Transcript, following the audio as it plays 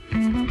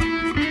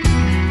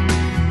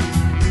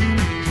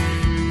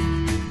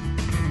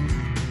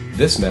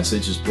This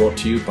message is brought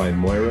to you by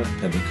Moira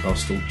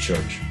Pentecostal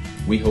Church.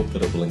 We hope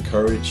that it will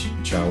encourage,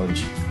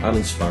 challenge, and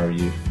inspire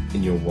you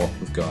in your walk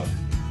with God.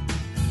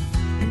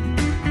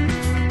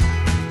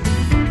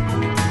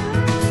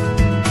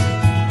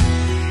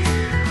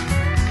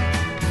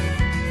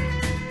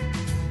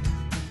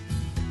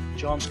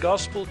 John's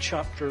Gospel,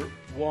 chapter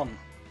 1.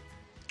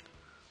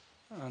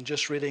 I'm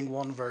just reading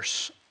one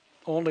verse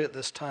only at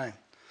this time.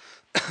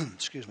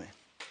 Excuse me.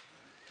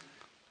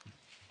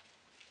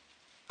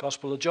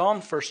 Gospel of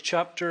John, first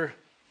chapter,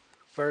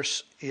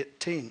 verse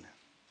 18.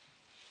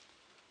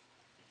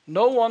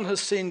 No one has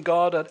seen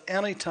God at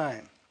any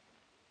time.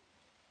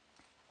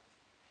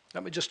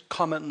 Let me just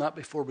comment on that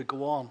before we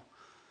go on.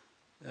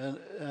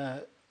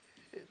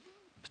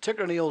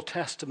 Particularly in the Old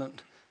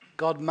Testament,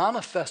 God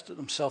manifested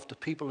himself to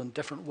people in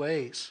different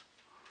ways.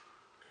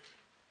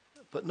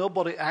 But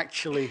nobody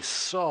actually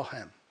saw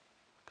him,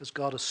 because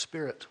God is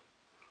spirit.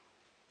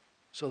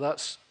 So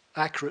that's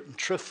accurate and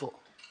truthful.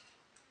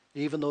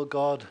 Even though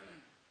God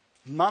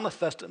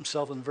manifested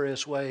himself in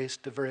various ways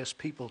to various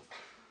people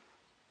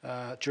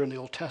during the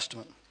Old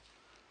Testament.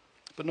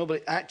 But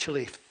nobody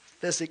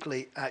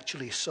physically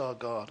saw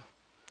God.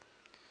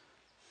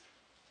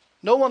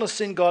 No one has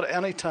seen God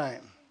any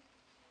time.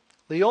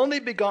 The only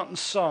begotten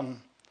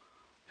Son,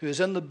 who is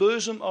in the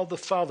bosom of the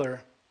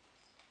Father,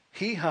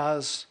 he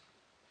has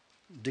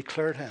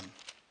declared him.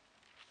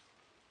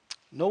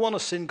 No one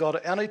has seen God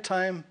at any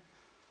time.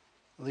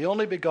 The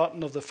only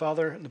begotten of the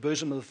Father, in the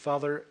bosom of the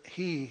Father,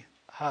 he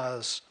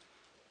has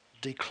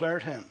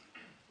declared him.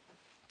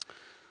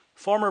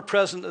 Former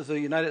President of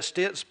the United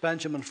States,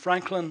 Benjamin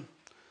Franklin,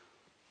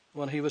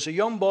 when he was a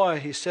young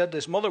boy, he said to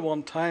his mother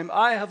one time,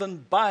 "I have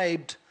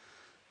imbibed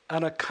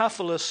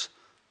Anopheles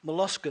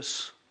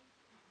molluscus."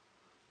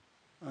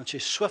 And she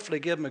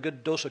swiftly gave him a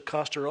good dose of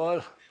castor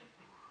oil.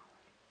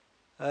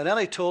 And then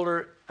he told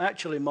her,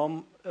 "Actually,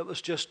 Mum, it was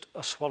just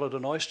I swallowed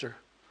an oyster."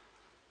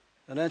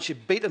 And then she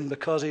beat him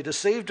because he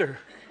deceived her.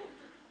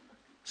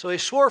 So he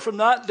swore from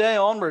that day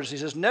onwards, he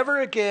says, "Never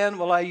again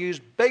will I use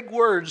big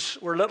words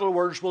where little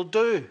words will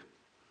do."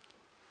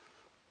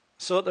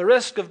 So at the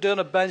risk of doing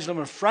a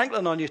Benjamin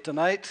Franklin on you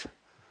tonight,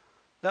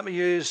 let me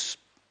use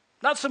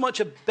not so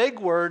much a big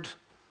word,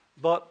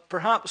 but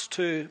perhaps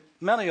to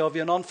many of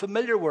you an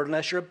unfamiliar word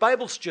unless you're a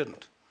Bible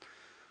student.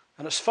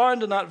 And it's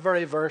found in that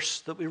very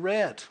verse that we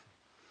read.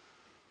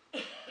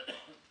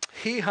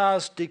 He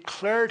has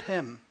declared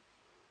him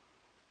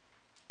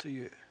to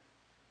you.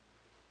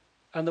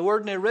 And the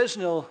word in the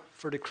original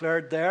for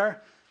declared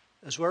there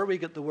is where we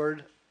get the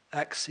word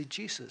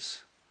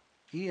exegesis.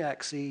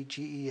 E-X-E-G-E-S-I-S.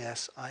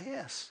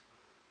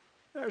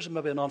 There's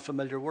maybe an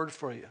unfamiliar word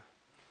for you.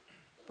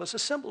 But it's a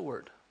simple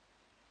word.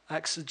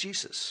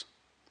 Exegesis.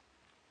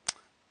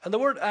 And the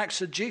word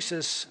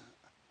exegesis,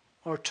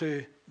 or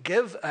to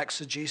give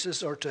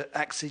exegesis, or to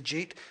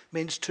exegete,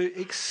 means to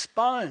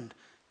expound,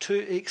 to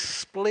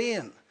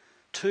explain,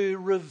 to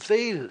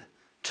reveal,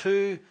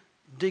 to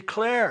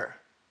declare,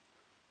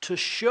 to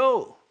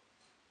show,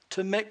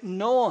 to make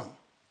known.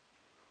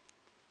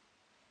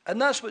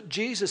 And that's what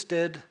Jesus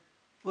did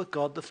with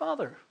God the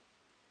Father.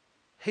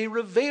 He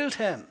revealed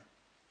him.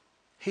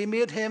 He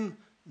made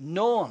him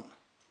known.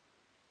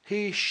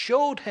 He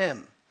showed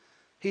him.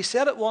 He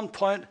said at one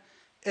point,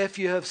 "If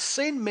you have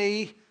seen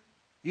me,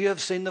 you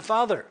have seen the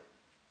Father.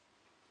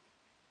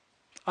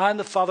 I and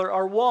the Father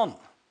are one."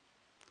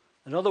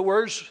 In other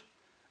words,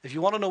 if you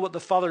want to know what the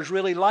Father's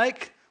really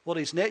like, what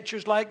his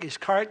nature's like, his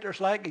character's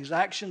like, his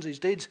actions, his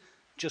deeds,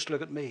 just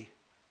look at me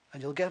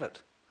and you'll get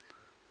it.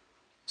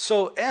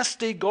 So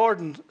S.D.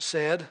 Gordon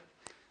said,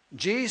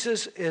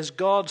 Jesus is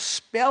God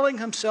spelling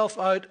himself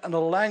out in a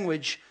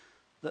language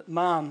that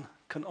man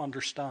can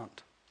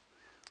understand.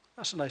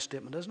 That's a nice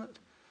statement, isn't it?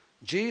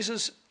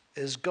 Jesus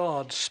is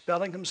God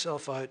spelling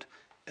himself out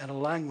in a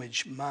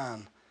language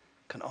man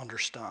can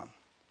understand.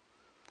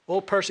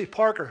 Old Percy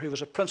Parker, who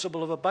was a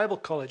principal of a Bible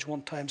college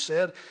one time,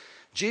 said,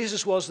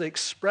 Jesus was the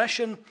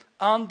expression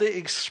and the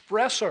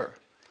expressor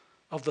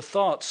of the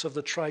thoughts of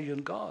the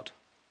triune God.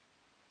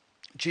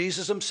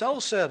 Jesus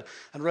himself said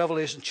in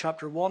Revelation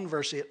chapter 1,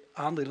 verse 8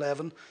 and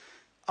 11,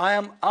 "I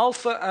am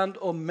Alpha and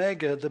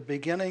Omega, the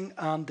beginning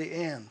and the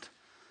end.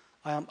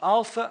 I am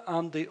Alpha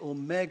and the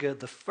Omega,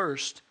 the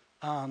first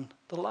and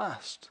the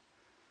last."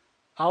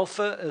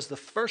 Alpha is the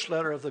first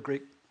letter of the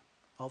Greek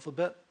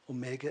alphabet.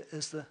 Omega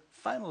is the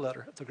final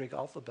letter of the Greek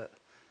alphabet.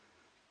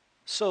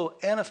 So,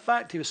 in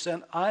effect, he was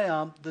saying, I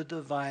am the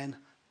divine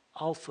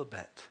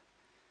alphabet.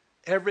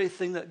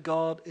 Everything that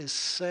God is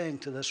saying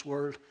to this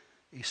world,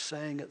 he's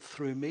saying it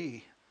through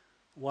me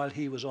while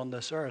he was on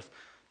this earth.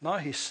 Now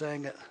he's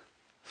saying it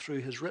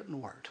through his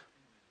written word.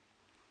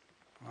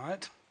 All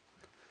right?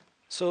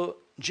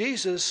 So,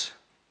 Jesus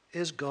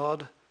is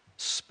God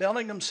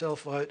spelling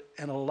himself out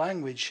in a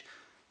language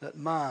that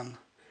man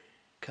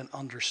can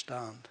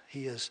understand.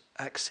 He is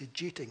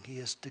exegeting. He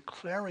is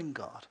declaring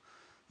God,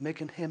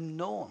 making him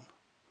known.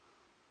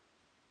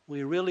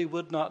 We really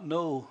would not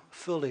know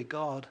fully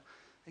God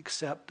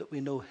except that we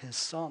know his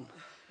Son.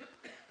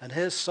 And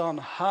his Son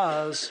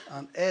has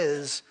and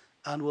is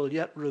and will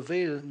yet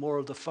reveal more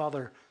of the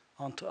Father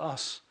unto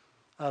us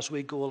as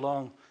we go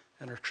along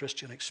in our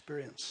Christian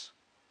experience.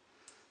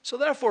 So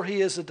therefore,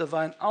 he is the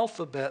divine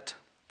alphabet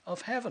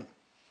of heaven.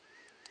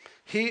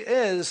 He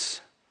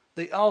is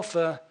the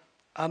Alpha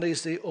and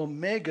he's the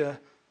Omega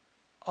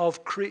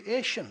of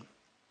creation.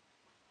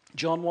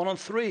 John 1 and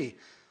 3.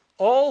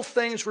 All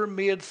things were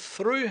made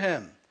through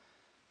him,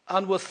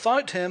 and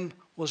without him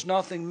was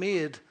nothing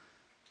made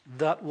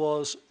that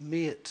was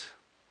made.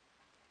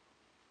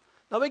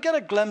 Now we get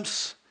a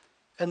glimpse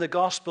in the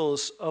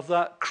Gospels of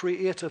that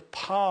creative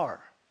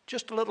power,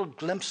 just a little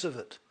glimpse of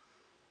it.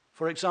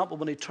 For example,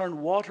 when he turned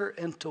water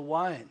into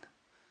wine.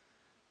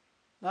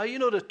 Now, you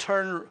know, to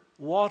turn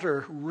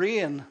water,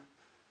 rain,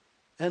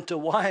 into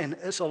wine,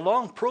 it's a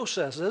long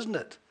process, isn't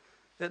it?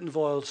 It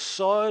involves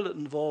soil, it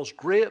involves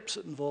grapes,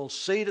 it involves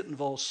seed, it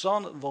involves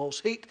sun, it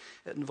involves heat,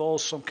 it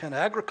involves some kind of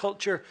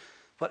agriculture.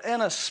 But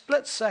in a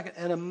split second,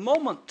 in a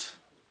moment,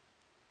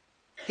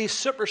 he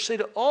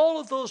superseded all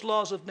of those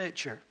laws of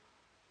nature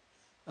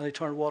and he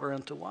turned water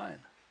into wine.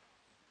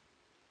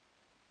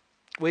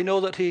 We know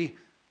that he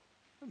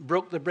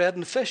broke the bread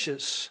and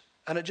fishes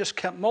and it just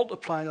kept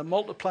multiplying and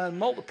multiplying and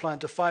multiplying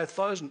to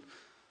 5,000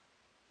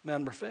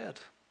 men were fed.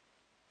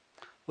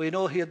 We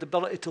know he had the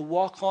ability to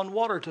walk on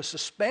water, to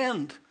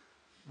suspend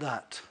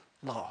that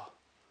law.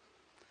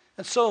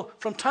 And so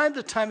from time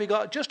to time we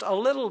got just a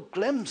little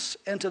glimpse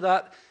into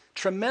that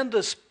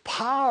tremendous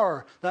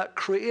power, that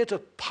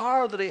creative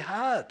power that he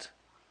had,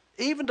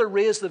 even to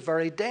raise the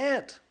very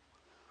dead.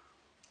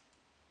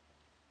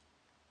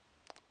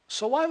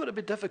 So why would it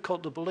be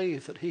difficult to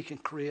believe that he can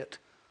create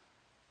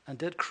and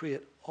did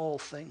create all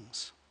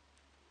things?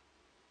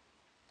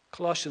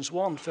 Colossians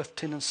 1,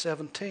 15 and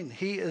 17.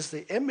 He is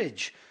the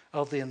image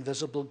of the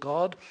invisible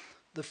God,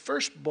 the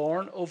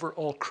firstborn over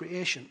all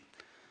creation.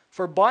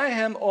 For by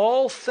him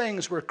all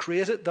things were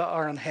created that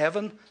are in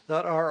heaven,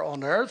 that are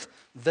on earth,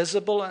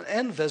 visible and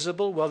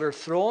invisible, whether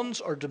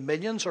thrones or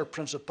dominions or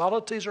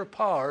principalities or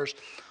powers.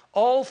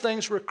 All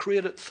things were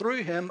created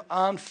through him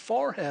and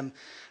for him.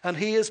 And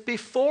he is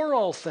before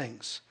all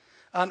things.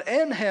 And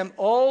in him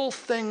all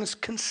things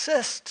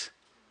consist.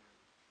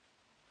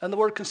 And the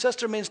word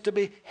consister means to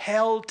be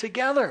held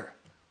together.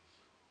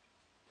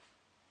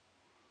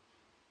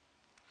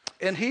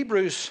 In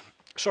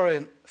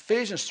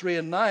Ephesians 3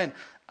 and 9,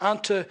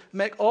 and to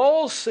make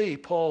all see,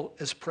 Paul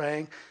is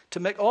praying, to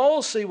make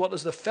all see what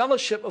is the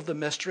fellowship of the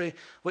mystery,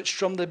 which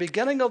from the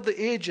beginning of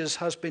the ages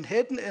has been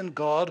hidden in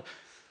God.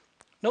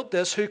 Note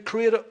this, who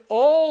created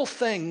all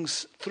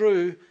things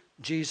through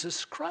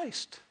Jesus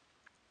Christ.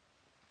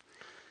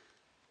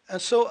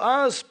 And so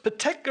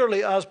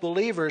particularly as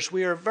believers,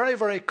 we are very,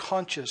 very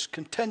conscious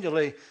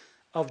continually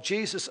of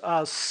Jesus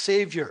as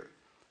Savior,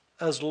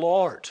 as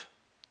Lord.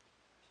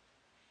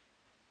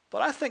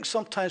 But I think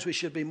sometimes we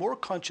should be more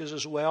conscious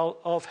as well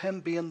of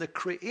him being the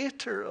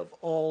creator of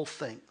all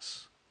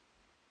things.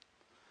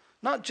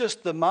 Not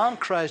just the man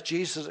Christ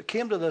Jesus that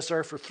came to this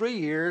earth for 3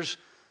 years,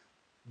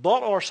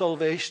 bought our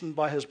salvation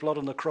by his blood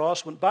on the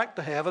cross, went back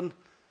to heaven.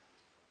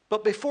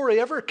 But before he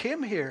ever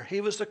came here,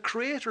 he was the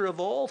creator of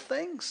all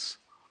things.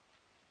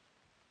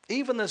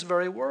 Even this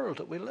very world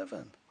that we live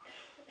in.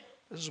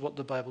 This is what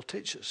the Bible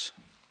teaches.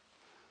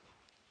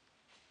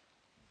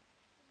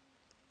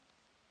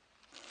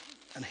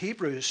 In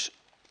Hebrews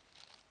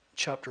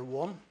chapter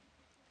 1,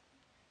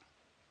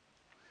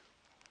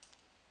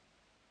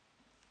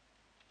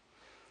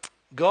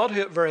 God,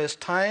 who at various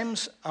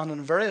times and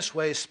in various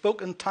ways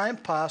spoke in time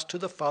past to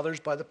the fathers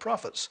by the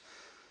prophets,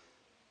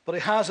 but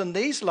he has in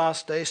these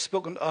last days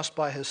spoken to us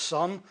by his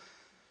Son,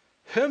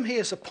 whom he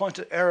has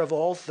appointed heir of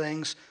all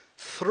things,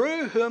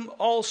 through whom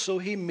also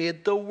he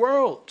made the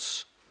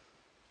worlds.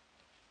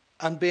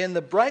 And being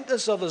the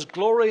brightness of his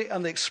glory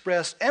and the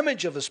express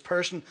image of his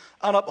person,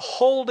 and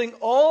upholding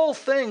all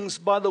things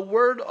by the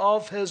word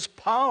of his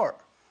power.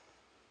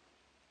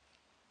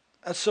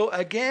 And so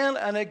again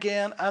and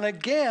again and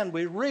again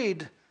we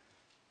read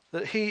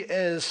that he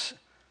is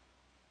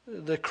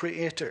the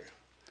creator.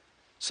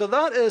 So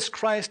that is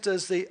Christ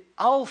as the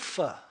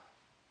Alpha,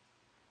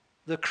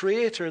 the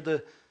creator,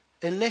 the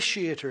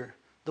initiator,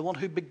 the one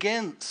who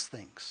begins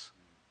things.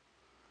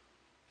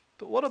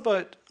 But what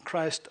about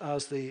Christ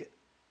as the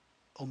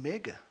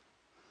Omega?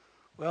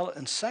 Well,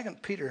 in 2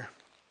 Peter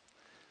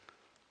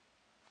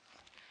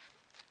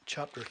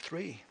chapter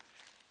 3,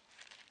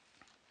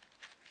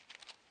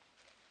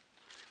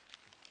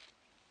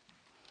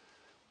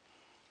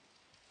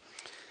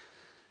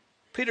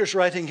 Peter's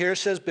writing here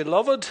says,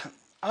 Beloved,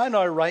 I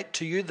now write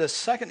to you this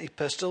second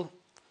epistle,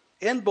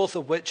 in both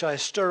of which I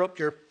stir up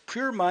your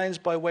pure minds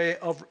by way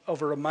of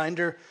a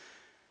reminder,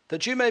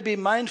 that you may be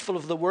mindful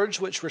of the words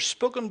which were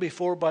spoken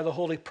before by the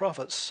holy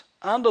prophets,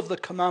 and of the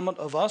commandment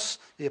of us,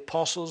 the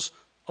apostles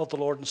of the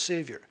Lord and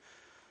Savior.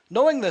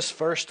 Knowing this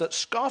first, that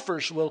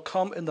scoffers will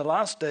come in the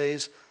last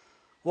days,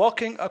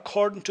 walking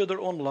according to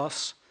their own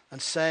lusts,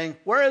 and saying,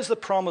 Where is the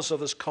promise of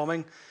his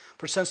coming?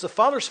 For since the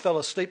fathers fell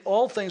asleep,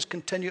 all things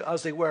continue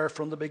as they were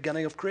from the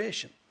beginning of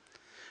creation.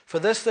 For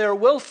this they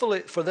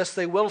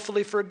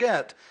willfully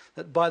forget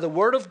that by the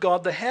word of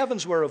God the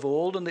heavens were of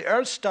old, and the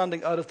earth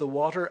standing out of the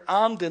water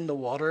and in the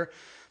water,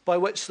 by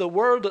which the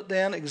world that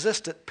then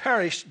existed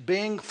perished,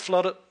 being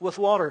flooded with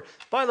water.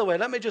 By the way,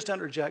 let me just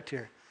interject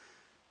here.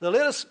 The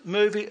latest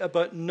movie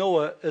about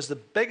Noah is the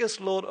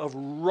biggest load of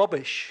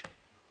rubbish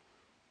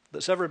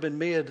that's ever been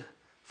made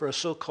for a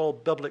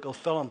so-called biblical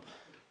film.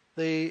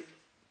 The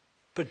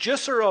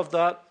producer of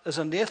that is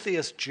an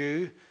atheist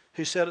Jew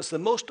who said it's the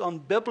most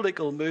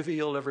unbiblical movie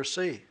you'll ever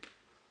see.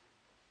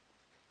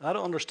 I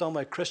don't understand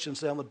why Christians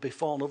then would be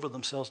falling over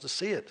themselves to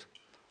see it,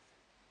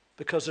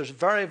 because there's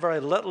very, very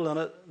little in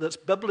it that's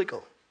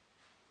biblical.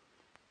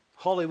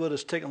 Hollywood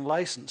has taken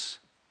license,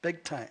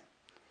 big time.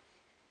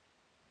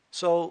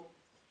 So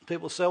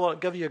people say, well, it'll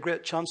give you a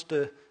great chance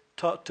to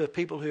talk to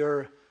people who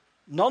are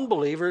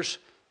non-believers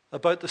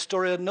about the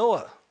story of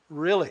Noah.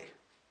 Really?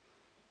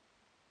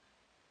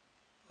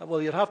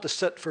 Well, you'd have to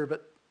sit for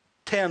about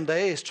 10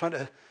 days trying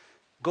to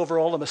go over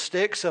all the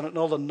mistakes in it and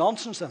all the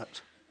nonsense in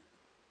it.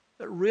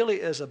 It really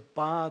is a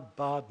bad,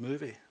 bad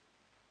movie.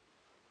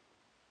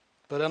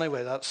 But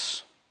anyway,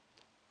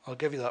 I'll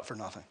give you that for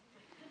nothing.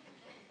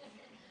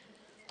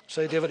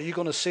 Say, David, are you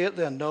going to see it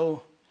then?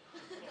 No.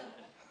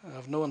 I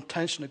have no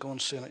intention of going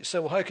and seeing it. You say,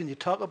 well, how can you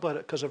talk about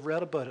it? Because I've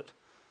read about it.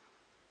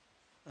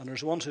 And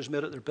there's ones who's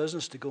made it their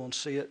business to go and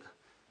see it,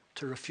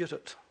 to refute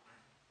it.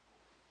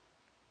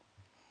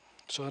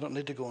 So I don't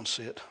need to go and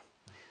see it.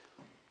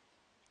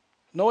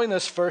 Knowing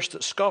this first,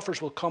 that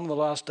scoffers will come in the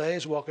last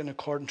days, walking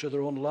according to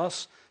their own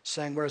lusts,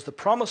 saying, where is the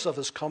promise of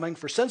his coming?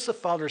 For since the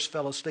fathers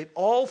fell asleep,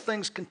 all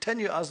things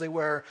continue as they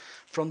were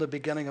from the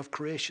beginning of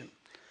creation.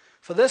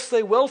 For this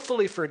they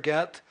willfully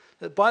forget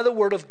that by the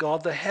word of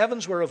God the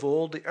heavens were of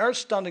old, the earth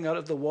standing out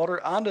of the water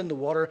and in the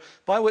water,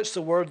 by which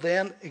the world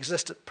then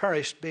existed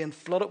perished, being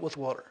flooded with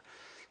water.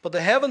 But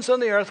the heavens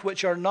and the earth,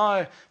 which are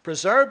now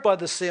preserved by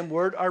the same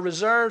word, are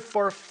reserved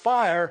for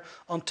fire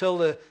until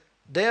the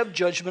day of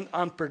judgment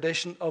and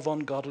perdition of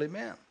ungodly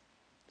men.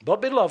 But,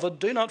 beloved,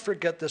 do not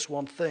forget this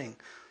one thing,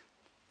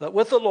 that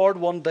with the Lord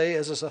 1 day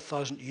is as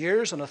 1,000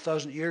 years, and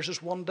 1,000 years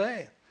is 1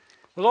 day.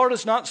 The Lord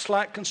is not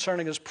slack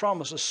concerning his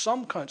promise, as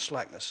some count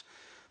slackness,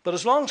 but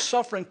is long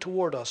suffering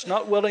toward us,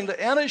 not willing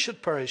that any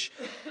should perish,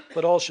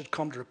 but all should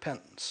come to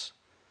repentance.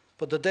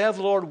 But the day of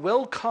the Lord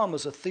will come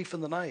as a thief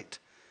in the night,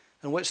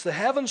 in which the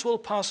heavens will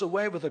pass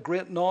away with a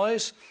great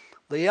noise,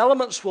 the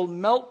elements will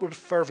melt with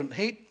fervent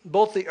heat,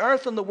 both the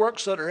earth and the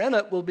works that are in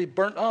it will be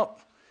burnt up.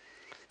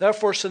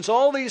 Therefore, since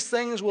all these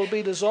things will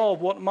be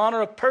dissolved, what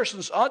manner of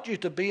persons ought you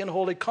to be in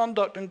holy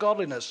conduct and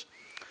godliness,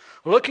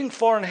 looking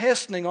for and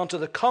hastening unto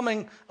the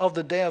coming of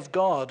the day of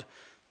God,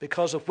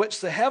 because of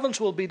which the heavens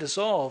will be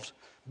dissolved,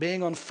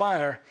 being on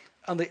fire,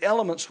 and the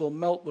elements will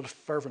melt with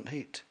fervent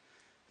heat.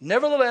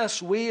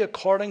 Nevertheless, we,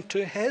 according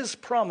to his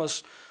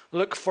promise,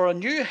 look for a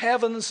new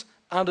heavens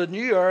and a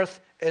new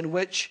earth in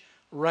which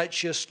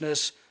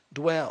righteousness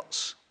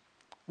dwells.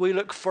 We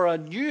look for a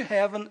new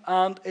heaven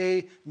and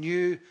a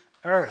new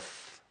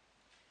earth.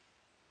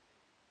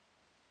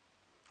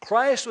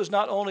 Christ was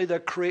not only the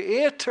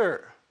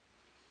creator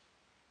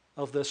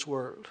of this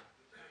world,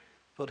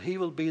 but he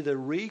will be the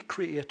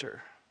recreator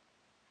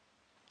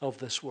of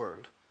this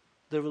world.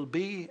 There will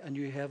be a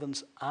new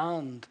heavens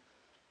and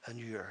a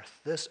new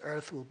earth. This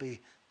earth will be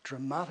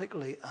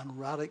dramatically and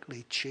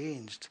radically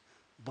changed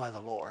by the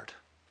Lord.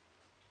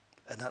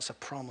 And that's a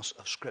promise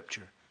of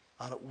Scripture.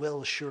 And it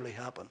will surely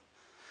happen.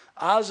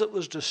 As it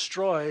was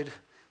destroyed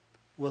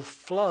with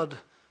flood,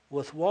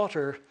 with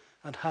water,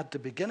 and had to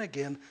begin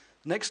again,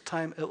 next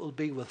time it will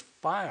be with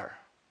fire.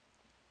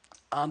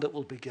 And it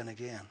will begin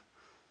again.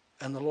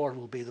 And the Lord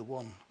will be the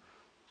one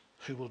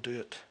who will do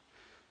it.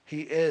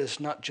 He is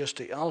not just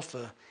the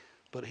Alpha,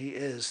 but he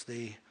is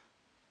the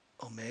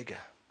Omega.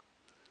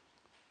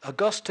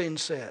 Augustine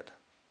said,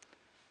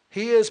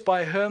 he is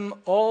by whom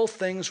all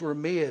things were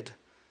made,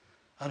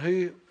 and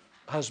who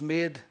has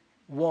made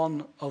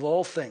one of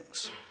all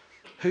things,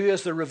 who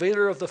is the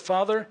revealer of the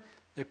Father,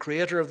 the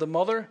creator of the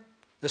mother,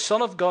 the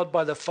Son of God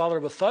by the Father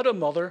without a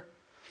mother,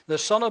 the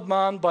Son of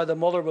Man by the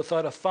mother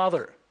without a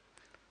father,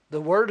 the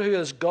Word who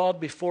is God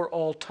before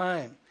all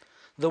time,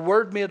 the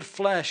Word made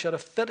flesh at a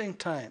fitting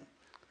time,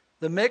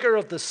 the maker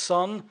of the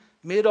sun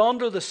made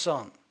under the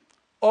sun,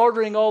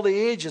 ordering all the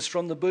ages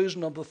from the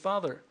bosom of the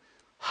Father,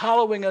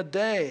 hallowing a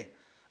day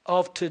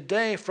of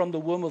today from the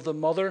womb of the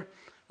mother,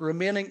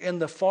 remaining in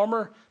the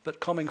former, but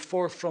coming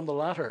forth from the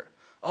latter,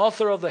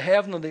 author of the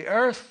heaven and the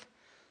earth,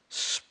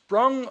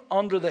 sprung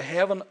under the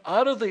heaven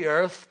out of the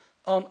earth,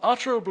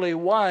 unutterably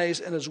wise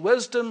in his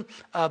wisdom,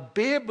 a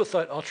babe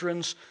without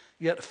utterance,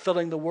 yet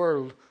filling the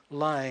world,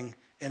 lying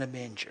in a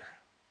manger.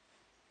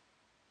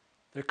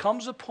 There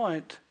comes a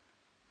point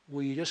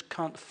where you just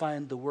can't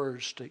find the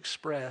words to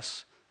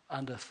express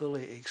and to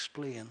fully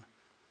explain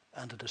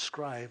and to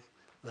describe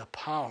the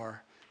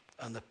power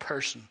and the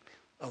person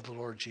of the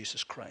Lord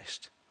Jesus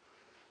Christ.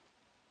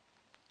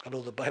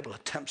 Although the Bible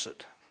attempts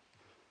it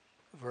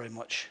very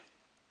much.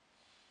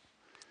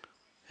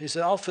 He's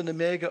the Alpha and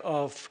Omega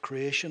of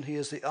creation. He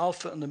is the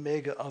Alpha and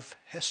Omega of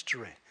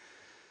history.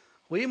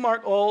 We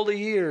mark all the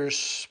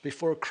years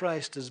before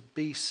Christ as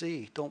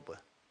BC, don't we?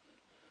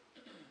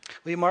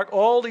 We mark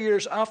all the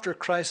years after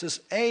Christ as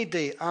AD,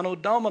 Anno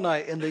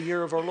Domini, in the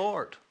year of our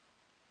Lord.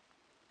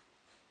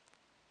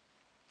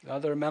 Now,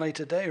 there are many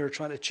today who are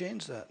trying to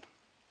change that.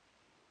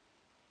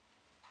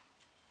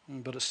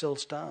 But it still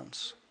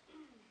stands.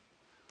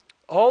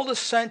 All the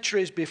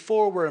centuries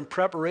before were in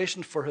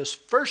preparation for his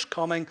first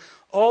coming.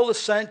 All the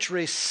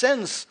centuries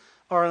since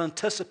are in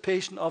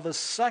anticipation of his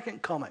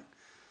second coming.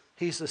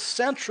 He's the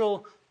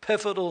central,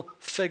 pivotal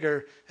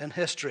figure in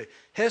history.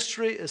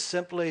 History is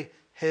simply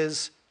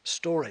his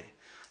story.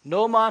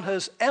 No man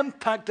has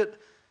impacted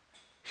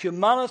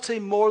humanity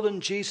more than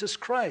Jesus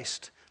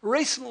Christ.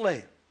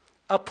 Recently,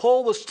 a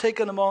poll was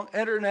taken among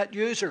internet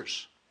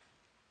users.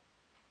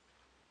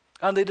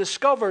 And they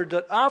discovered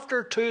that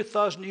after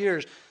 2,000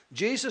 years,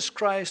 Jesus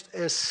Christ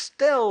is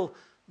still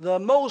the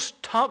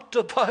most talked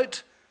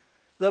about,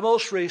 the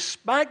most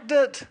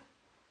respected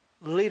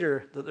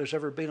leader that there's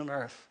ever been on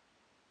earth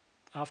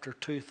after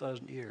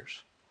 2,000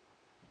 years.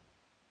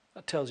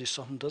 That tells you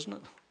something, doesn't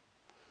it?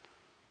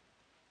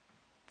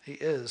 He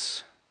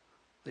is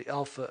the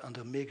Alpha and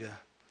Omega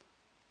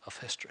of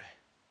history.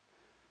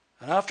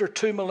 And after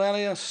 2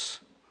 millennia,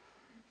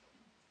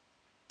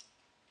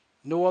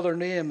 no other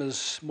name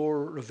is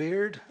more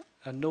revered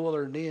and no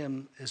other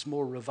name is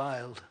more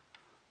reviled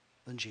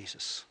than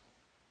Jesus.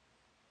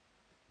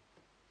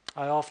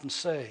 I often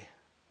say,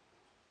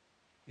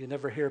 you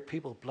never hear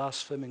people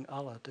blaspheming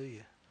Allah, do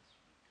you?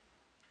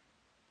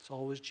 It's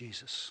always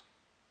Jesus.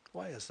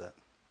 Why is that?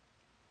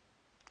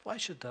 Why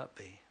should that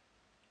be?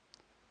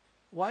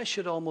 Why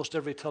should almost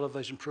every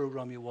television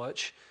program you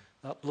watch,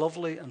 that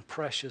lovely and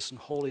precious and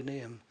holy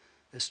name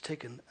is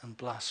taken and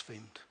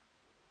blasphemed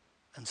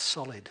and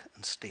sullied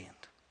and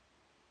stained?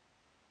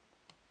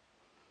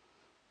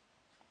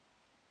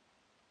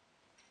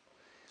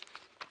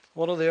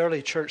 One of the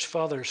early church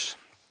fathers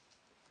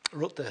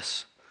wrote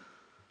this: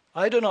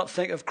 I do not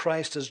think of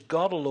Christ as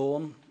God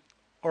alone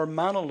or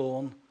man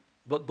alone,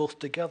 but both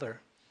together.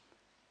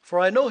 For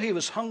I know he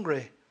was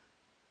hungry,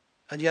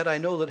 and yet I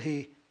know that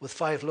he, with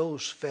 5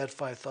 loaves, fed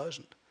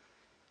 5,000.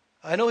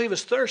 I know he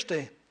was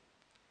thirsty,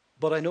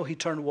 but I know he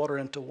turned water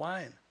into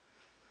wine.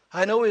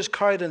 I know he was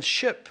carried in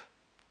ship,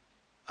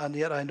 and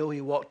yet I know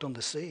he walked on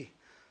the sea.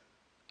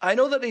 I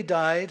know that he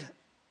died.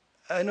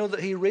 I know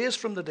that he raised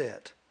from the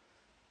dead.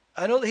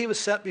 I know that he was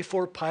set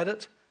before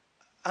Pilate,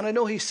 and I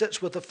know he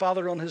sits with the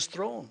Father on his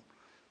throne.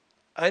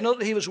 I know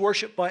that he was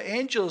worshipped by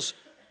angels.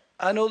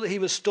 I know that he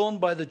was stoned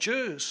by the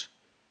Jews.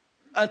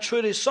 And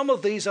truly some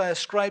of these I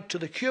ascribe to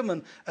the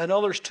human and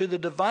others to the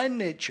divine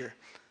nature.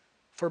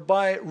 For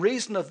by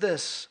reason of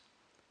this,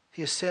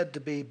 he is said to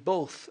be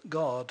both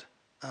God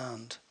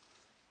and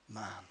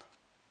man.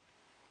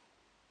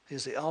 He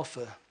is the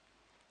Alpha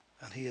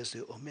and he is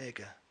the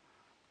Omega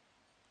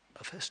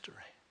of history.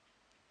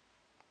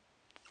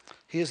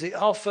 He is the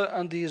Alpha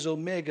and he is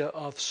Omega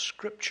of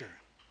Scripture.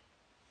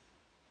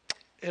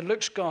 In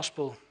Luke's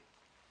Gospel,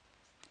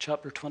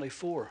 chapter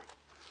 24,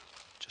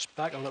 just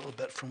back a little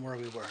bit from where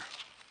we were.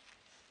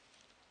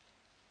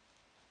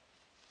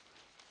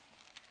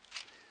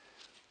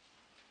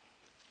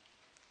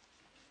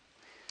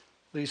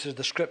 These are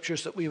the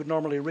scriptures that we would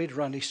normally read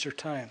around Easter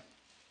time.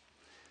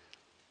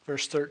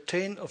 Verse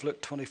 13 of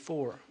Luke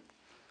 24.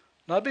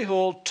 Now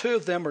behold, 2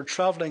 of them were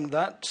traveling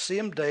that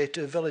same day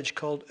to a village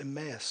called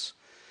Emmaus,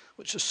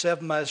 which is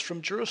 7 miles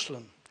from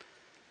Jerusalem.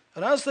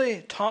 And as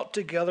they talked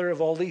together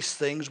of all these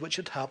things which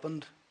had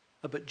happened,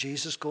 about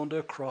Jesus going to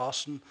a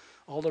cross and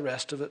all the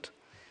rest of it,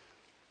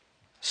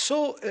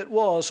 so it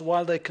was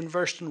while they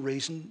conversed and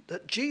reasoned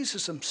that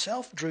Jesus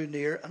himself drew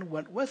near and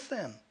went with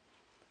them.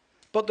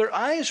 But their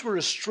eyes were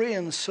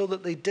restrained so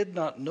that they did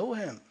not know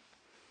him.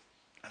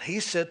 And he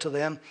said to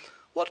them,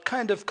 what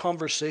kind of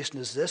conversation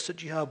is this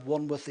that you have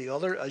one with the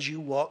other as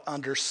you walk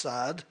and are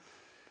sad?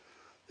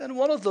 Then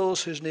one of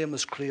those whose name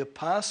was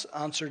Cleopas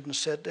answered and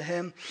said to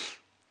him,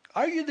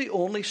 are you the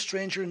only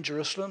stranger in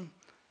Jerusalem?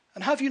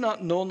 And have you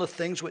not known the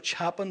things which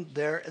happened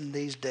there in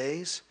these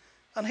days?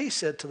 And he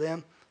said to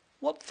them,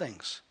 what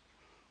things?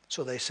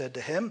 So they said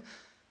to him,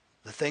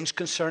 the things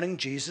concerning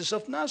Jesus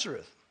of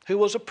Nazareth, who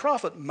was a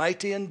prophet,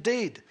 mighty in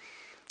deed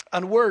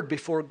and word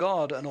before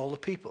God and all the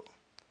people.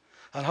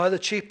 And how the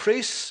chief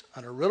priests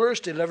and the rulers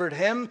delivered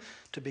him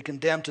to be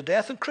condemned to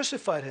death and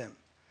crucified him.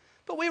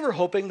 But we were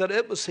hoping that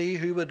it was he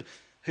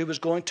who was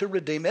going to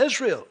redeem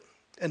Israel.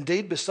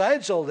 Indeed,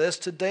 besides all this,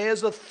 today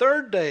is the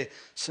 3rd day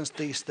since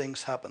these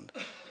things happened.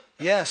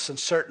 Yes, and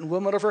certain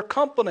women of her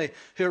company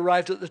who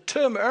arrived at the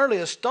tomb early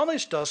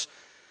astonished us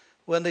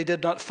when they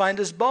did not find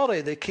his body.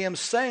 They came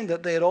saying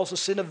that they had also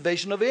seen a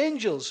vision of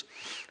angels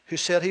who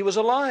said he was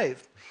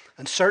alive.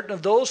 And certain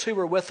of those who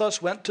were with us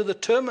went to the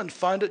tomb and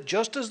found it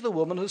just as the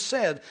woman had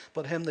said,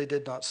 but him they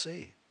did not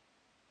see.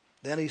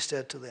 Then he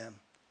said to them,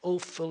 O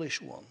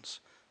foolish ones,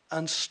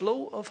 and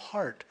slow of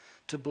heart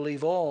to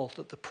believe all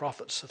that the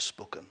prophets have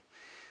spoken.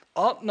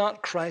 Ought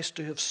not Christ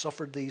to have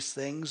suffered these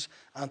things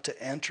and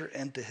to enter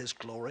into his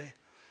glory?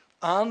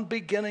 And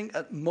beginning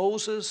at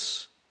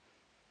Moses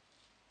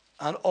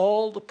and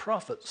all the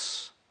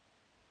prophets,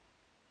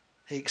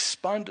 he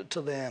expounded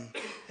to them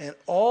in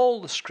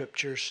all the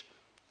scriptures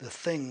the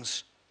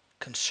things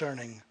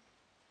concerning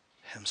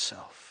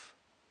himself.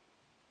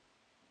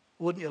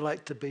 Wouldn't you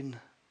like to have been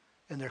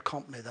in their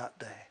company that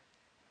day?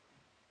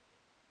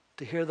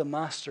 To hear the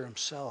Master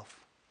himself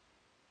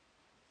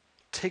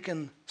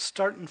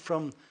starting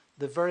from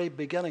the very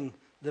beginning,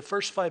 the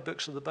first 5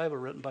 books of the Bible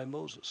written by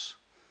Moses,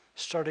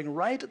 starting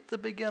right at the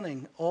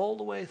beginning, all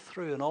the way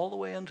through and all the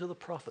way into the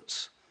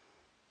prophets,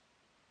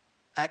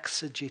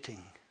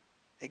 exegeting,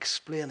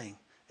 explaining,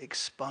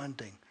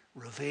 expounding,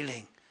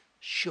 revealing,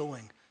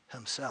 showing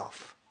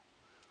himself.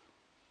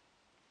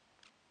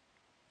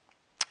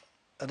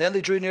 And then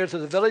they drew near to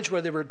the village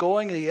where they were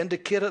going, and he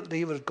indicated that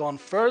he would have gone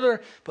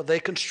further, but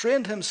they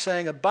constrained him,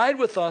 saying, "Abide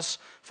with us,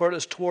 for it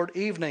is toward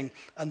evening,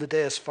 and the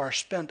day is far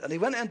spent." And he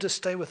went in to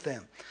stay with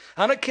them.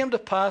 And it came to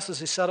pass,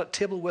 as he sat at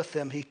table with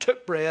them, he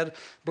took bread,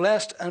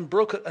 blessed and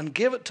broke it, and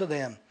gave it to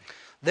them.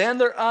 Then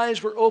their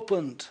eyes were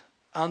opened,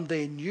 and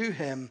they knew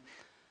him,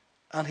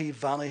 and he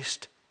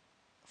vanished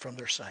from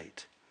their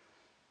sight.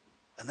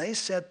 And they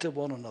said to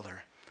one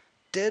another,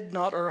 "Did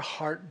not our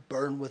heart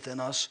burn within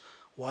us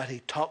while he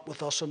talked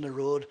with us on the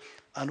road,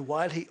 and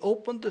while he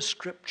opened the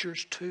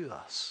scriptures to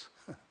us?"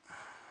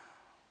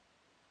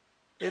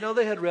 You know,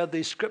 they had read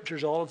these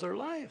scriptures all of their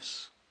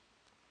lives.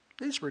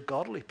 These were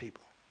godly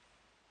people.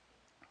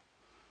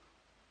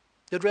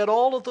 They'd read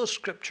all of those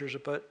scriptures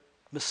about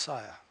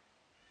Messiah,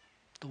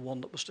 the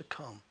one that was to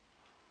come.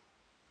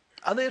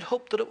 And they had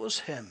hoped that it was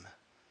him.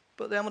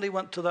 But then when he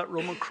went to that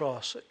Roman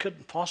cross, it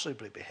couldn't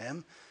possibly be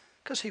him,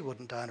 because he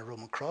wouldn't die on a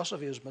Roman cross if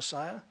he was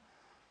Messiah.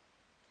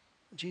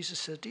 Jesus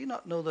said, "Do you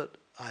not know that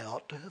I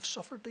ought to have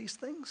suffered these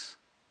things?"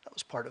 That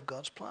was part of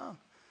God's plan.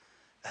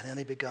 And then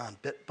he began,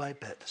 bit by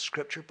bit,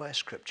 scripture by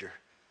scripture,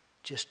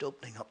 just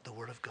opening up the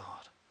Word of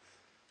God.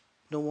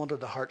 No wonder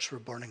the hearts were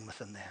burning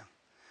within them.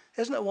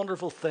 Isn't it a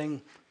wonderful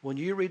thing when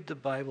you read the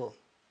Bible,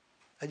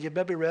 and you've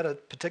maybe read a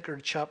particular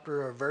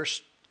chapter or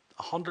verse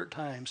 100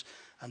 times,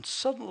 and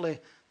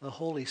suddenly the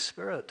Holy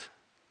Spirit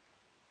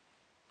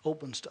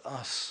opens to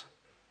us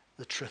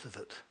the truth of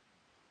it.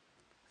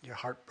 Your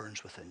heart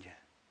burns within you.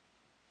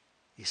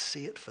 You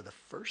see it for the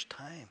first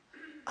time.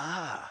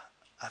 Ah,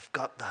 I've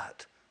got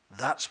that.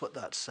 That's what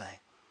that's saying.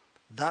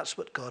 That's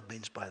what God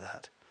means by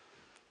that.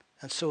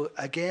 And so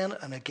again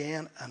and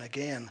again and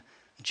again,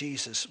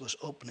 Jesus was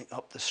opening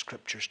up the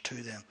scriptures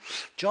to them.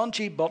 John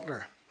G.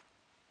 Butler,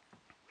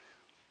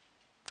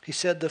 he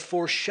said, the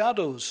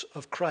foreshadows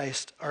of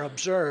Christ are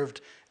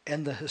observed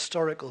in the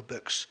historical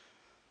books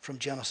from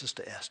Genesis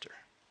to Esther.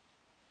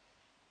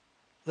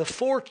 The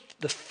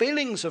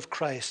feelings of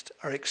Christ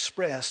are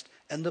expressed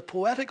in the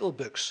poetical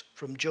books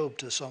from Job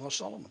to the Song of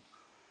Solomon.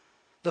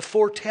 The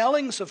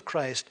foretellings of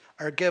Christ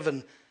are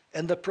given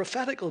in the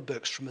prophetical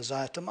books from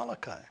Isaiah to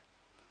Malachi.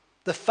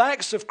 The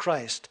facts of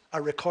Christ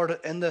are recorded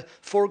in the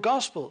 4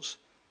 Gospels,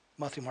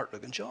 Matthew, Mark,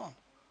 Luke, and John.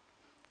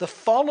 The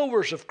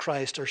followers of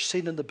Christ are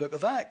seen in the book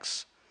of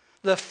Acts.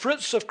 The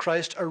fruits of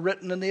Christ are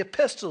written in the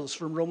epistles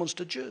from Romans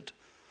to Jude.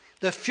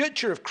 The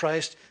future of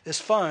Christ is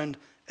found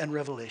in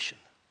Revelation.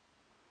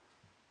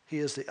 He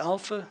is the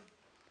Alpha,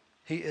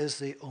 he is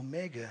the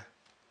Omega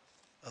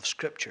of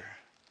Scripture,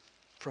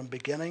 from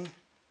beginning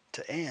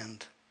to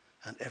end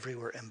and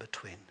everywhere in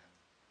between.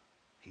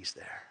 He's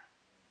there.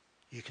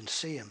 You can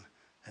see him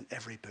in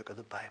every book of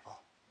the Bible.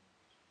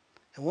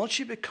 And once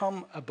you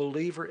become a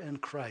believer in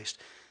Christ,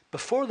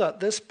 before that,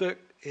 this book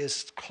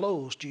is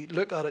closed. You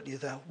look at it and you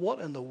think, what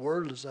in the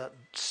world is that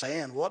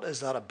saying? What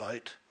is that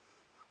about?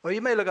 Well,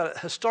 you may look at it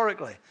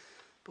historically,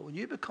 but when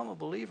you become a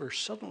believer,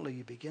 suddenly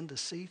you begin to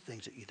see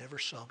things that you never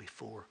saw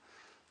before.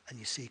 And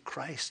you see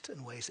Christ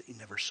in ways that you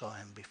never saw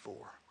him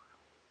before.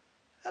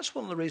 That's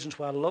one of the reasons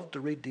why I love to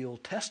read the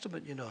Old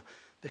Testament,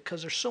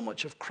 because there's so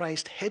much of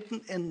Christ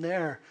hidden in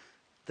there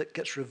that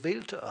gets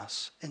revealed to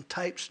us in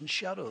types and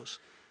shadows.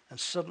 And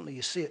suddenly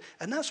you see it.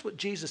 And that's what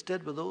Jesus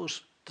did with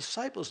those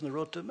disciples on the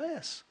road to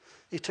Emmaus.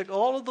 He took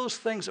all of those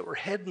things that were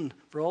hidden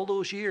for all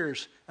those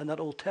years in that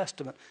Old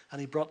Testament,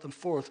 and he brought them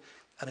forth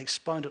and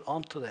expounded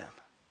onto them.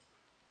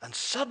 And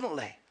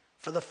suddenly,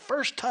 for the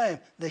first time,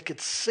 they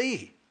could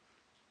see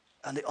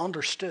and they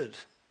understood.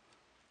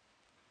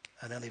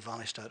 And then he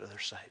vanished out of their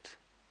sight.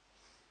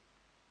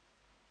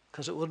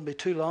 Because it wouldn't be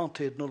too long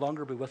till he'd no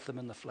longer be with them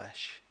in the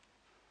flesh.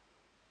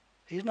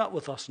 He's not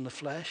with us in the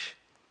flesh.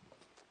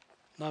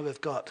 Now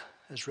we've got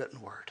his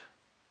written word.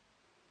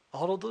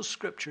 All of those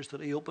scriptures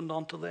that he opened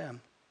onto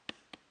them,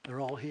 they're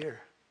all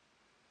here.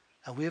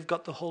 And we've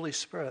got the Holy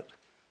Spirit,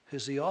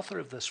 who's the author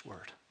of this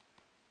word,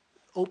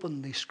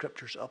 open these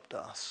scriptures up to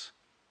us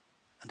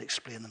and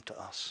explain them to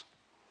us.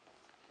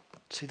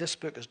 See, this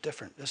book is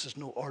different. This is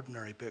no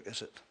ordinary book,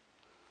 is it?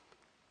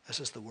 This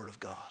is the Word of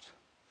God.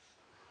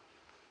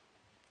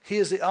 He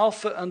is the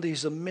Alpha and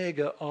he's the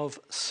Omega of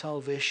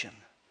salvation.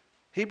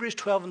 Hebrews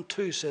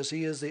 12:2 says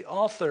he is the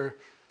author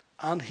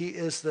and he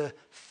is the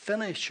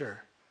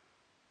finisher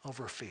of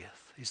our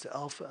faith. He's the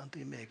Alpha and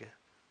the Omega,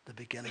 the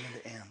beginning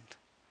and the end.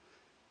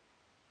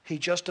 He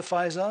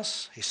justifies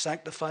us, he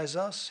sanctifies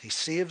us, he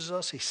saves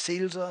us, he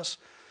seals us.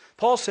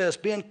 Paul says,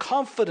 being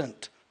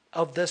confident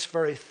of this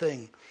very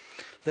thing,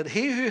 that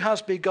he who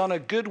has begun a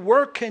good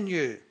work in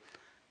you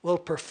will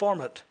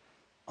perform it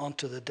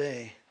unto the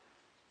day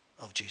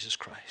of Jesus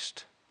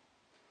Christ.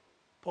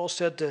 Paul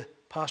said to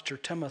Pastor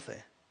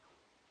Timothy,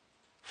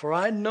 for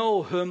I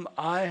know whom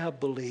I have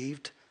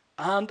believed,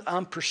 and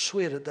am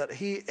persuaded that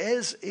he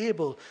is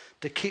able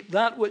to keep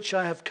that which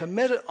I have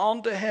committed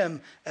unto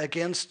him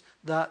against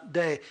that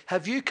day.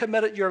 Have you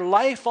committed your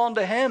life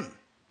unto him?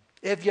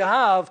 If you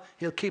have,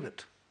 he'll keep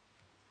it.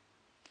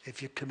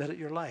 If you committed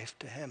your life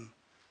to him,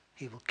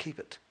 he will keep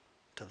it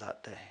to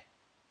that day.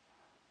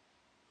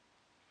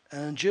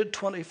 And in Jude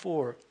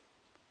 24,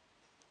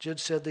 Jude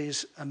said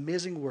these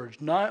amazing words,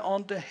 now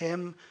unto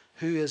him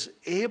who is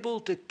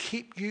able to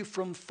keep you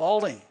from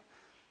falling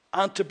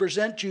and to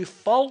present you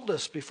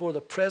faultless before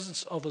the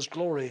presence of his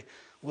glory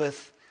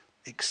with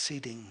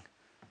exceeding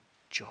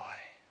joy.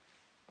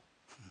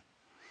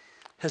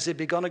 Has he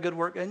begun a good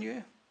work in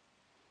you?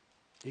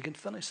 You can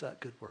finish that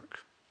good work.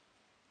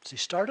 Has he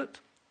started?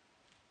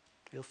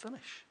 He'll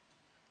finish.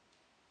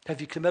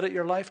 Have you committed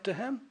your life to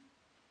him?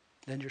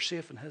 Then you're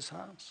safe in his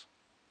hands.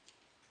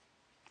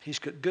 He's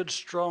got good,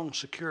 strong,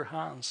 secure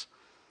hands,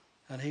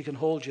 and he can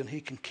hold you and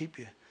he can keep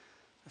you.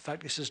 In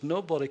fact, he says,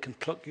 nobody can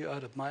pluck you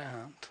out of my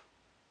hand.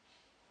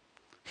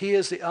 He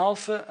is the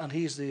Alpha and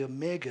he's the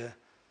Omega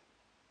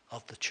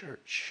of the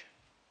church.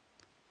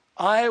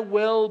 I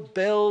will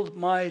build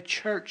my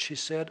church, he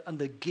said, and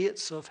the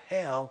gates of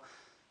hell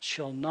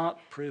shall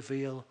not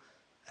prevail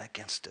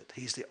against it.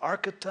 He's the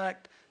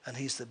architect and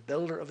he's the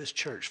builder of his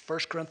church. 1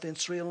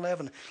 Corinthians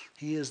 3:11,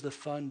 he is the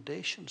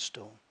foundation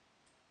stone.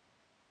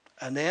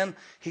 And then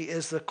he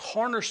is the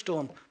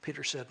cornerstone,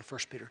 Peter said in 1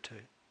 Peter 2.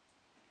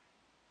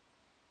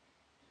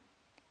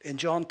 In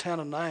John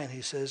 10:9,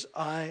 he says,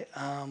 I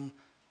am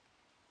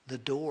the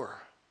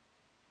door.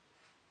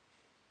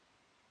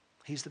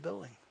 He's the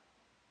building.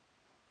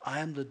 I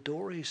am the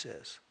door, he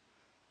says.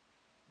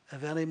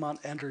 If any man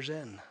enters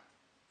in.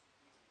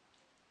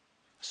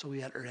 So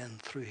we enter in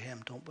through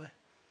him, don't we?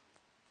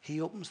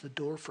 He opens the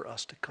door for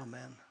us to come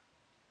in.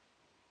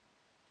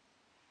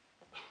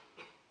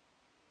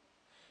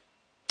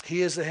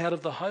 He is the head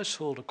of the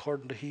household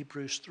according to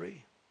Hebrews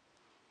 3.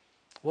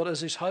 What is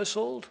his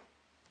household?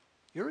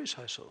 You're his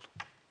household.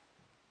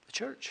 The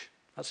church.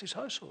 That's his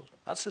household.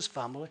 That's his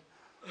family.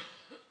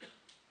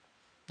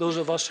 Those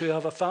of us who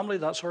have a family,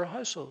 that's our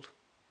household.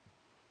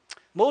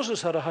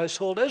 Moses had a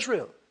household,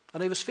 Israel,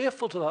 and he was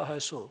faithful to that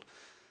household.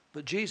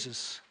 But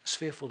Jesus is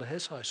faithful to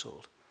his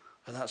household,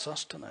 and that's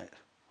us tonight.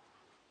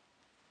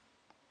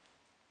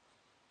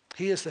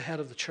 He is the head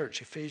of the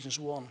church, Ephesians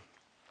 1.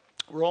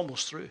 We're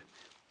almost through.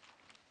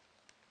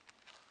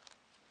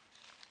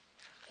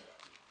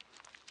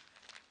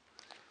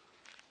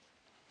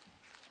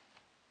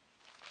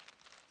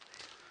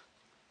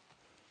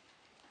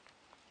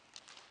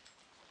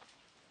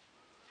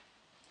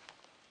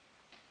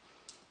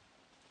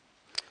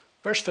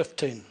 Verse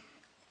 15.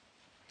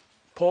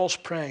 Paul's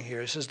praying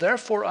here. He says,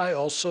 therefore I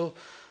also,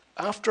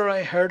 after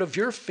I heard of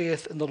your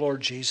faith in the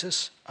Lord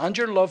Jesus and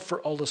your love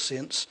for all the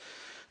saints,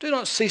 do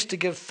not cease to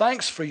give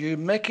thanks for you,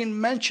 making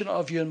mention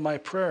of you in my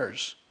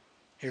prayers.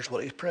 Here's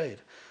what he prayed.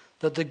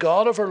 That the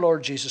God of our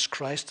Lord Jesus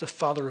Christ, the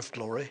Father of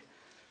glory,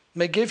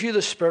 may give you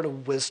the spirit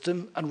of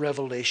wisdom and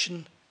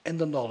revelation in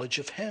the knowledge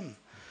of him.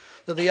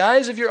 That the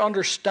eyes of your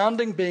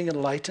understanding being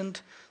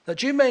enlightened,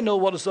 that you may know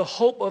what is the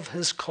hope of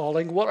his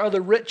calling, what are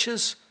the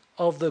riches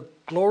of the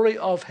glory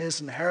of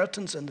his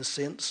inheritance in the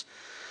saints,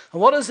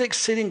 and what is the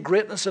exceeding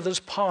greatness of his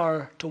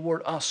power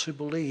toward us who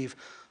believe,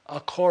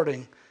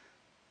 according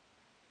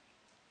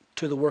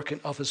to the working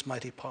of his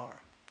mighty power,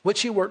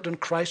 which he worked in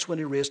Christ when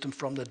he raised him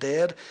from the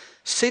dead,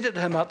 seated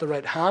him at the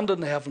right hand in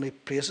the heavenly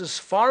places,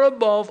 far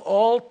above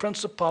all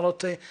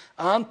principality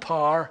and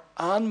power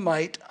and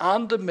might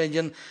and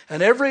dominion,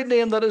 and every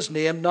name that is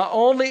named, not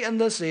only in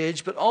this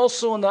age, but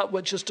also in that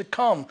which is to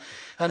come.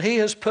 And he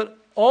has put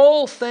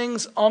all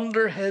things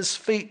under his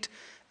feet,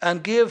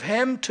 and gave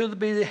him to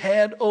be the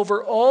head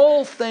over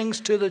all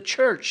things to the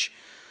church,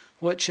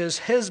 which is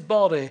his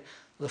body,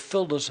 the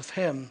fullness of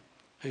him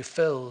who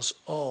fills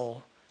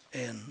all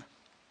in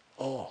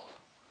all.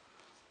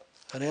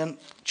 And then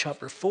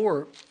chapter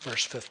 4,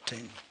 verse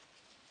 15.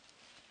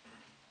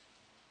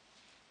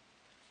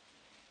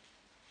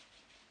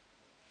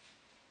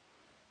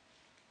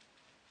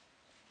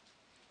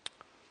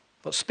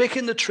 But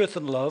speaking the truth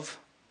in love,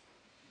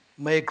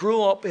 may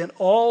grow up in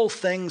all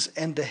things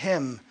into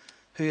him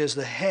who is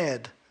the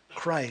head,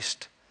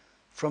 Christ,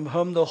 from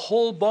whom the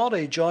whole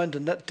body joined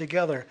and knit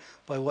together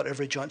by what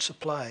every joint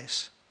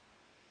supplies.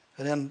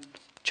 And then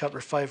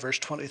chapter 5, verse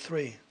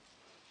 23.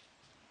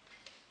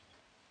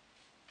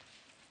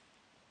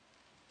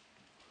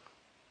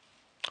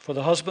 For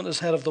the husband is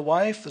head of the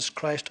wife, as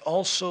Christ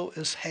also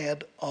is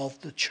head of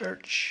the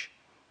church.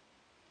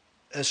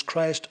 As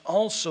Christ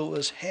also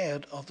is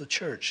head of the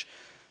church.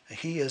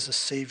 He is the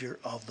Savior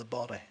of the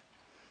body.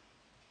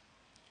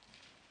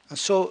 And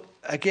so,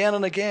 again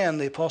and again,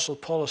 the Apostle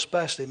Paul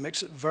especially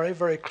makes it very,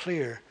 very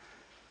clear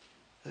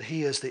that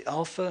he is the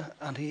Alpha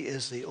and he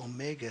is the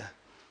Omega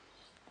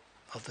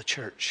of the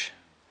church.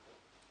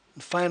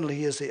 And finally,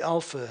 he is the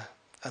Alpha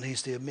and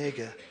he's the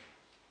Omega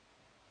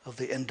of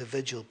the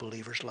individual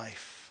believer's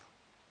life.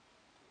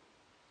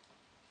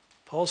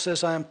 Paul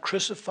says, I am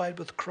crucified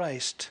with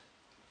Christ,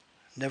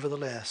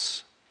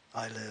 nevertheless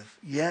I live.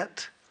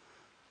 Yet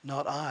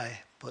not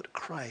I, but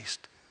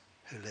Christ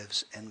who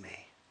lives in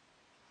me.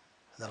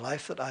 And the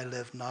life that I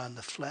live now in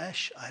the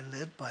flesh, I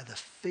live by the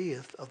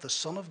faith of the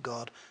Son of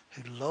God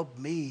who loved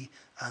me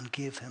and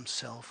gave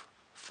himself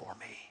for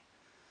me.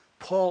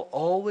 Paul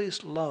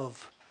always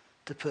loved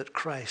to put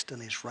Christ in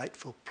his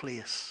rightful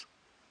place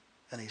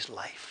in his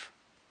life.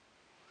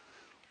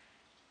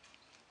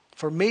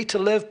 For me to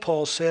live,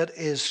 Paul said,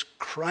 is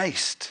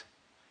Christ.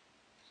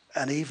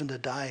 And even to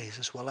die, he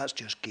says, well, that's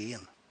just gain.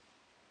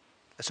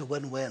 It's a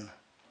win-win.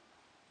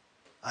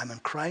 I'm in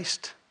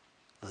Christ,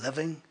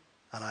 living,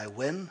 and I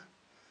win.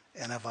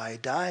 And if I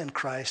die in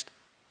Christ,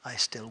 I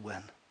still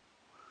win.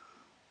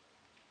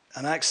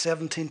 In Acts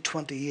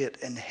 17:28,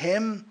 in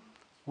him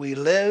we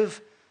live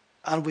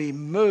and we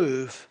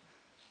move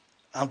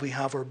and we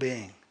have our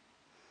being.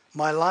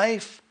 My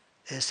life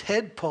is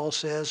hid, Paul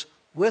says,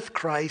 with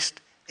Christ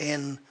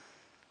in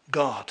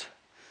God.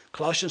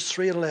 Colossians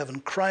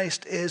 3:11,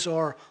 Christ is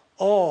our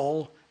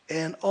all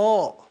in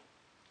all.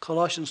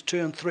 Colossians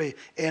 2:3,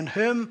 in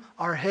whom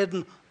are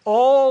hidden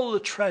all the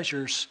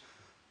treasures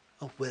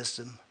of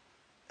wisdom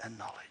and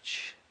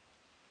knowledge.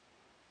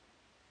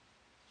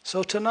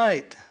 So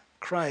tonight,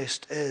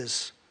 Christ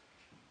is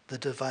the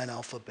divine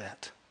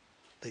alphabet,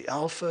 the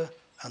Alpha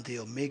and the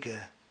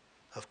Omega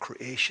of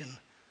creation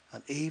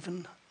and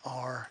even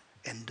our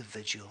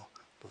individual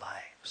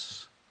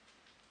lives.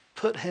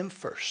 Put him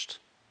first.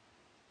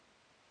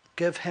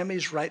 Give him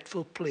his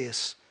rightful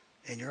place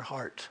in your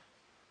heart.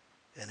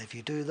 And if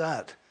you do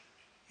that,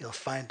 you'll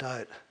find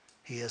out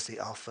he is the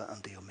Alpha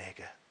and the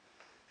Omega.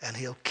 And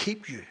he'll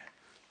keep you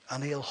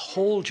and he'll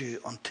hold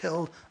you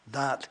until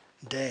that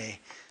day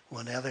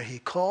when either he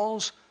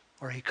calls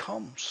or he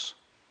comes.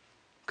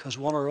 Because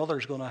one or other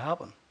is going to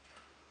happen.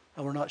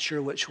 And we're not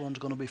sure which one's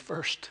going to be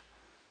first.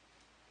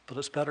 But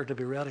it's better to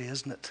be ready,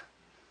 isn't it?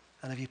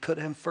 And if you put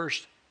him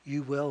first,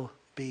 you will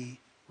be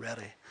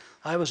ready.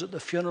 I was at the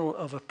funeral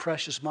of a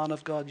precious man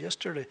of God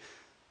yesterday,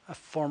 a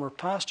former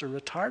pastor,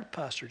 retired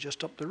pastor,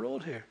 just up the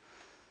road here.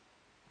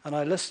 And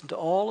I listened to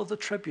all of the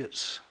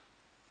tributes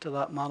to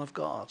that man of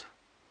God.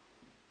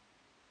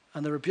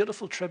 And they were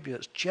beautiful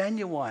tributes,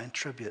 genuine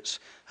tributes.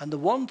 And the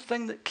one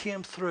thing that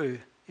came through,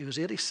 he was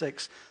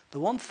 86, the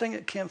one thing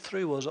that came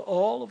through was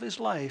all of his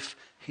life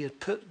he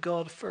had put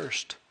God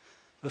first,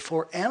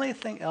 before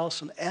anything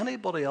else and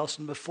anybody else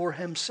and before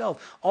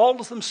himself. All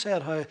of them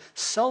said how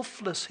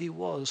selfless he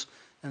was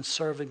in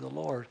serving the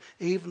Lord,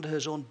 even to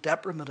his own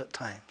detriment at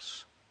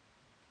times.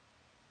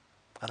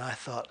 And I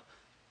thought,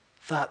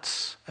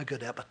 that's a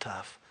good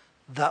epitaph.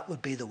 That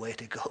would be the way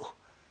to go.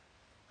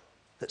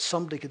 That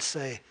somebody could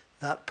say,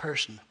 that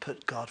person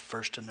put God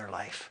first in their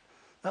life.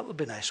 That would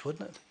be nice,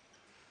 wouldn't it?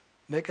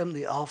 Make him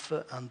the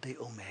Alpha and the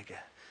Omega.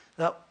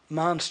 That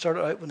man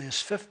started out when he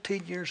was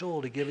 15 years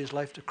old. He gave his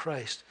life to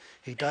Christ.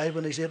 He died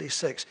when he was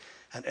 86.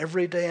 And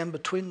every day in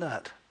between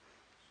that,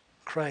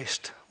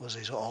 Christ was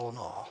his all in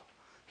all.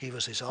 He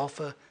was his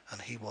Alpha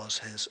and he was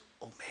his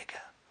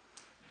Omega.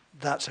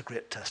 That's a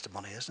great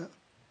testimony, isn't it?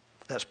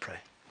 Let's pray.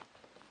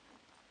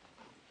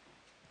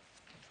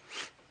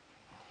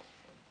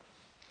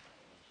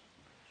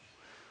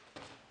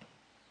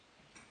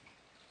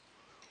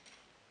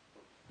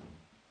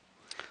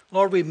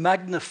 Lord, we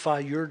magnify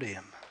your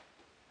name.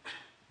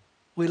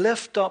 We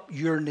lift up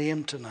your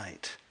name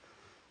tonight.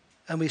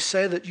 And we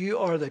say that you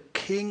are the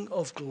King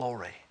of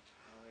glory.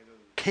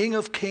 King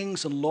of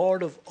kings and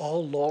Lord of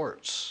all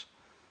lords.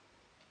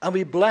 And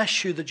we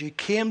bless you that you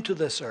came to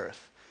this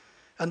earth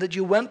and that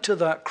you went to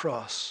that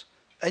cross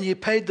and you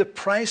paid the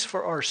price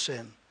for our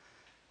sin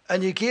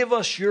and you gave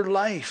us your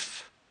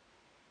life.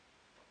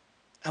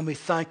 And we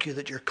thank you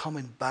that you're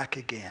coming back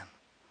again.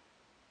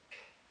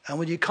 And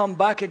when you come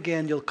back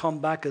again, you'll come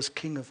back as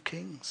King of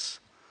Kings.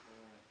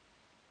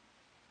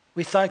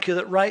 We thank you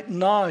that right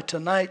now,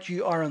 tonight,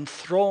 you are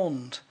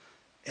enthroned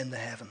in the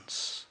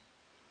heavens.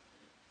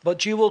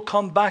 But you will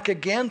come back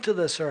again to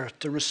this earth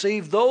to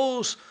receive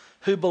those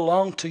who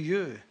belong to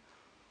you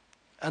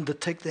and to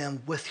take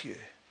them with you.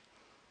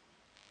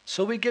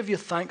 So we give you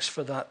thanks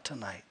for that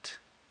tonight.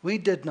 We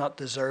did not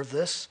deserve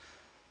this.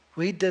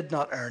 We did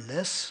not earn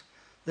this.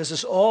 This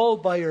is all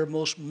by your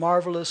most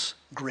marvelous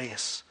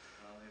grace.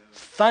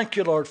 Thank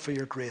you, Lord, for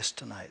your grace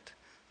tonight.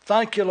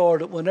 Thank you,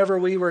 Lord, that whenever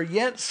we were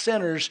yet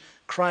sinners,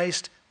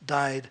 Christ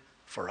died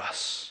for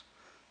us.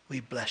 We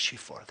bless you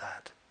for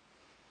that.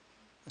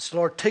 And so,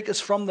 Lord, take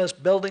us from this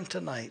building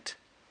tonight,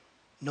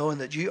 knowing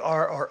that you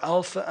are our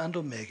Alpha and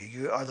Omega.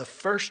 You are the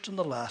first and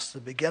the last,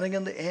 the beginning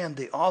and the end,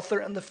 the author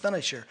and the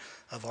finisher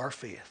of our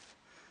faith.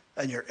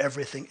 And you're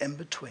everything in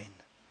between.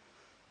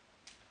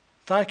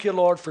 Thank you,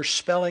 Lord, for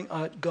spelling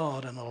out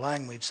God in a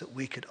language that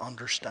we could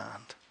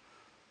understand,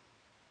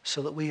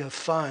 so that we have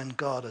found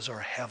God as our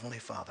Heavenly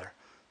Father.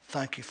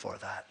 Thank you for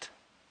that.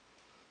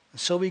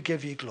 And so we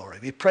give you glory.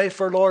 We pray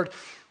for, Lord,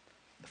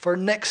 for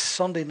next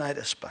Sunday night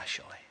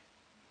especially.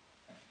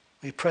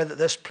 We pray that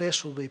this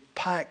place will be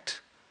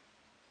packed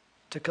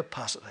to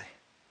capacity.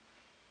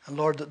 And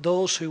Lord, that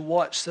those who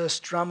watch this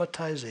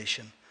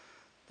dramatization,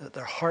 that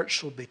their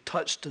hearts will be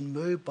touched and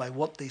moved by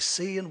what they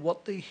see and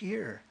what they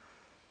hear.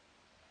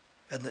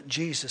 And that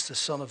Jesus, the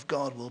Son of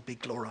God, will be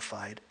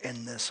glorified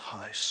in this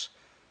house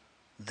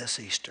this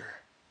Easter.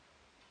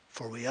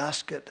 For we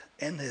ask it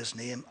in his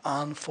name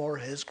and for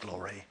his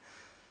glory.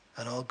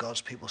 And all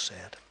God's people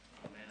said,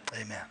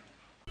 Amen.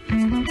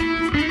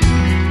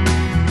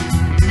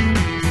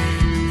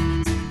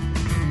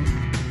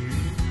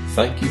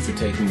 Thank you for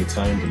taking the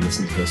time to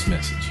listen to this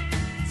message.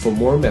 For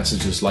more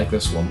messages like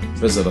this one,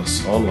 visit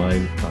us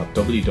online at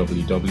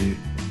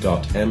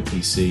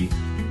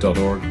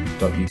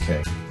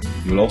www.mpc.org.uk.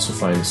 You will also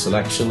find a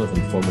selection of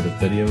informative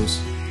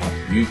videos at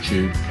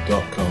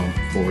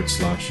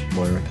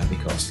youtube.com/Moira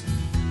Pentecostal.